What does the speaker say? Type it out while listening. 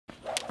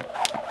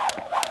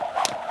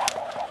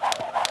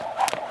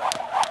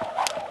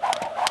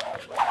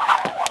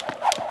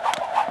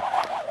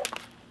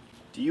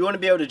want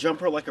to be able to jump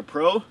rope like a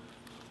pro,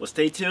 well,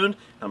 stay tuned and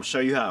I'm going to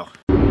show you how.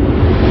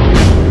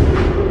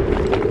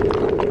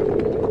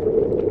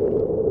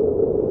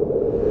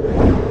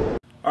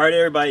 Alright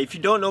everybody, if you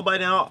don't know by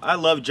now, I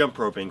love jump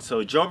roping.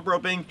 So jump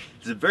roping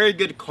is a very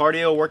good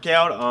cardio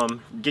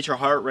workout. Get your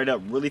heart rate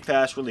up really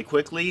fast, really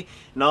quickly.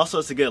 And also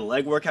it's a good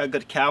leg workout,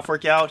 good calf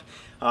workout.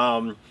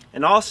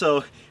 And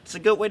also it's a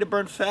good way to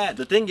burn fat.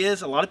 The thing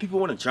is, a lot of people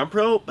want to jump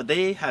rope, but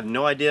they have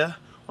no idea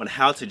on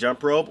how to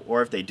jump rope,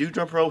 or if they do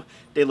jump rope,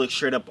 they look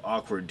straight up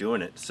awkward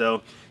doing it.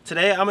 So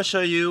today I'm going to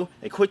show you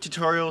a quick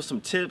tutorial,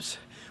 some tips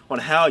on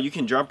how you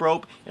can jump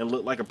rope and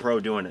look like a pro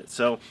doing it.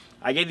 So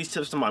I gave these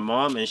tips to my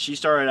mom and she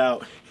started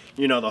out,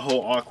 you know, the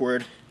whole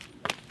awkward,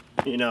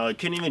 you know,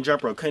 couldn't even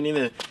jump rope, couldn't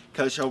even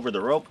coach over the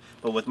rope.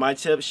 But with my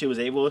tips, she was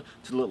able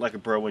to look like a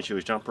pro when she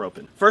was jump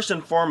roping. First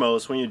and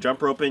foremost, when you're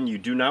jump roping, you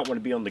do not want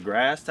to be on the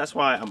grass. That's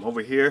why I'm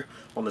over here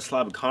on the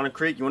slab of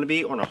concrete. You want to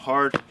be on a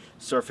hard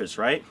surface,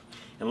 right?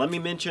 And let me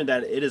mention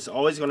that it is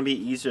always going to be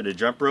easier to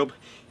jump rope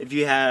if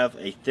you have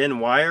a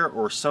thin wire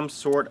or some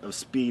sort of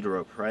speed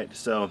rope, right?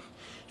 So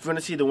if you want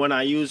to see the one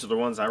I use or the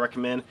ones I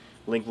recommend,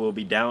 link will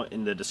be down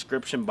in the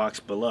description box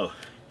below.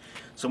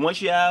 So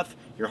once you have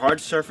your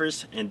hard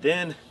surface and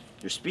then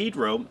your speed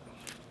rope,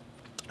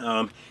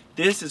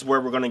 this is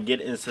where we're going to get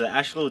into the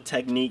actual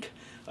technique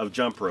of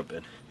jump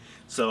roping.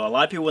 So a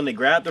lot of people, when they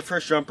grab the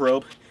first jump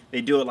rope,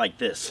 they do it like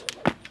this.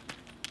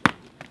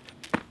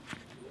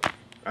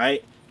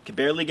 Right? Can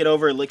barely get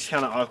over, it looks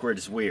kind of awkward,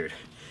 it's weird.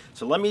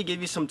 So let me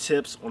give you some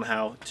tips on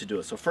how to do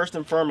it. So first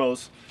and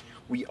foremost,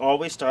 we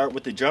always start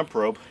with the jump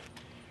rope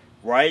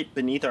right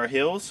beneath our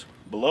heels,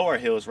 below our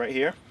heels right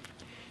here.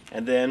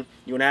 And then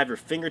you want to have your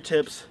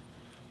fingertips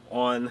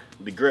on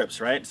the grips,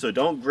 right? So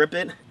don't grip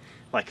it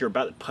like you're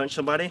about to punch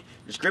somebody.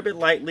 Just grip it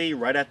lightly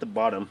right at the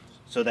bottom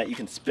so that you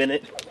can spin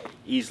it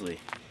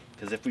easily.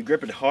 Because if we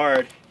grip it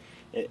hard,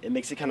 it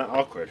makes it kind of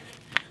awkward.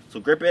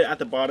 So grip it at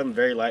the bottom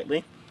very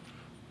lightly.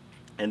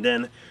 And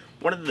then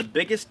one of the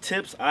biggest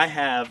tips I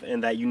have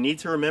and that you need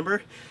to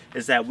remember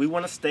is that we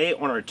want to stay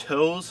on our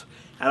toes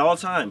at all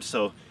times.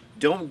 So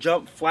don't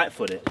jump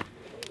flat-footed.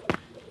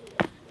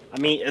 I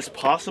mean, it's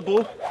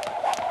possible,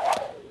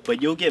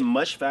 but you'll get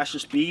much faster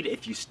speed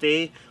if you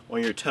stay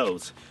on your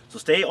toes. So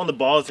stay on the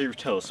balls of your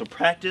toes. So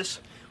practice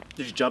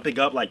just jumping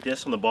up like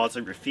this on the balls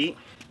of your feet.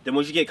 Then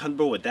once you get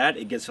comfortable with that,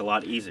 it gets a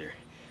lot easier.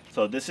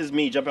 So this is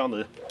me jumping on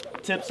the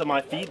tips of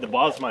my feet, the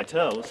balls of my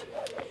toes.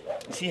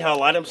 You see how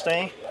light I'm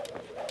staying?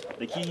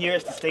 The key here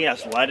is to stay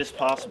as light as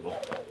possible.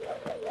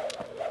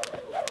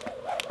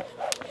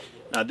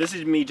 Now this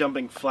is me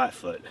jumping flat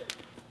foot.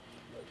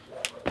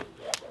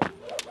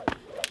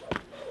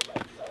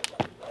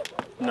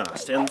 No,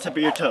 stay on the tip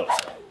of your toes.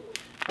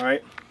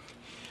 Alright?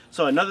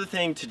 So another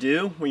thing to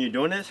do when you're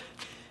doing this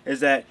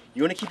is that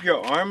you want to keep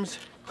your arms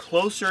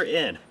closer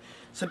in.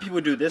 Some people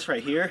do this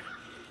right here.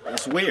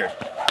 It's weird.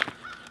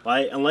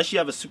 Right? Unless you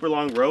have a super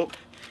long rope,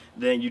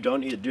 then you don't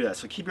need to do that.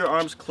 So keep your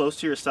arms close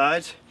to your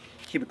sides.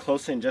 Keep it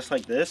close in just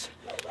like this.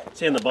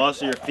 Stay on the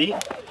balls of your feet.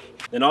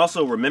 Then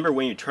also remember,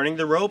 when you're turning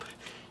the rope,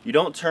 you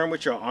don't turn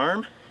with your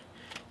arm,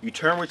 you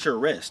turn with your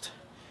wrist.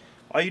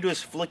 All you do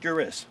is flick your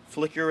wrist,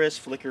 flick your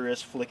wrist, flick your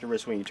wrist, flick your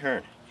wrist when you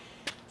turn.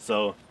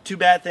 So two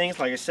bad things,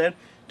 like I said,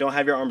 don't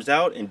have your arms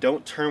out and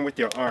don't turn with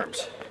your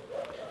arms.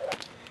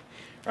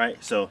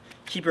 Right? So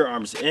keep your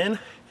arms in.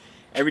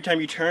 Every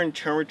time you turn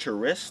with your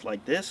wrist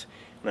like this,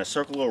 and a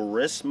circular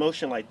wrist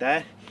motion like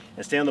that,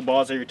 and stay on the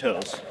balls of your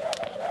toes.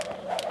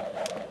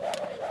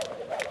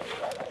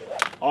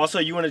 Also,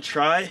 you want to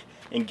try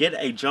and get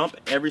a jump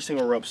every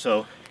single rope.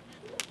 So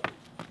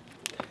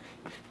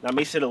that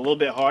makes it a little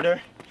bit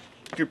harder.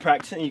 If you're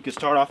practicing, you can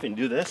start off and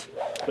do this,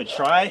 but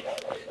try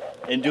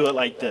and do it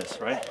like this,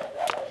 right?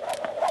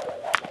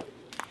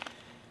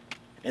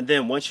 And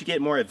then once you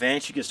get more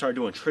advanced, you can start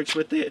doing tricks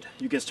with it.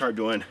 You can start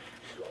doing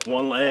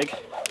one leg,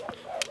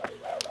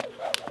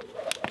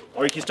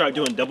 or you can start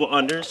doing double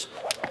unders.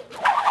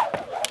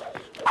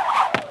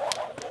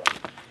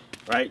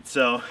 Right,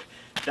 so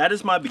that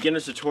is my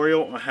beginner's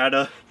tutorial on how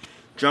to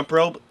jump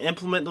rope.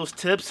 Implement those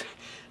tips,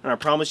 and I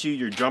promise you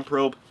your jump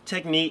rope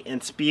technique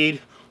and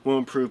speed will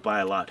improve by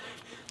a lot.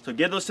 So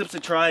give those tips a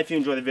try. If you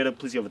enjoyed the video,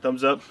 please give it a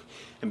thumbs up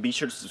and be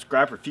sure to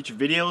subscribe for future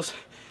videos.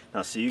 And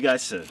I'll see you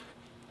guys soon.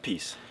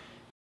 Peace.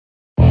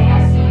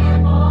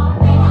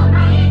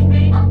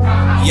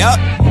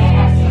 Yup.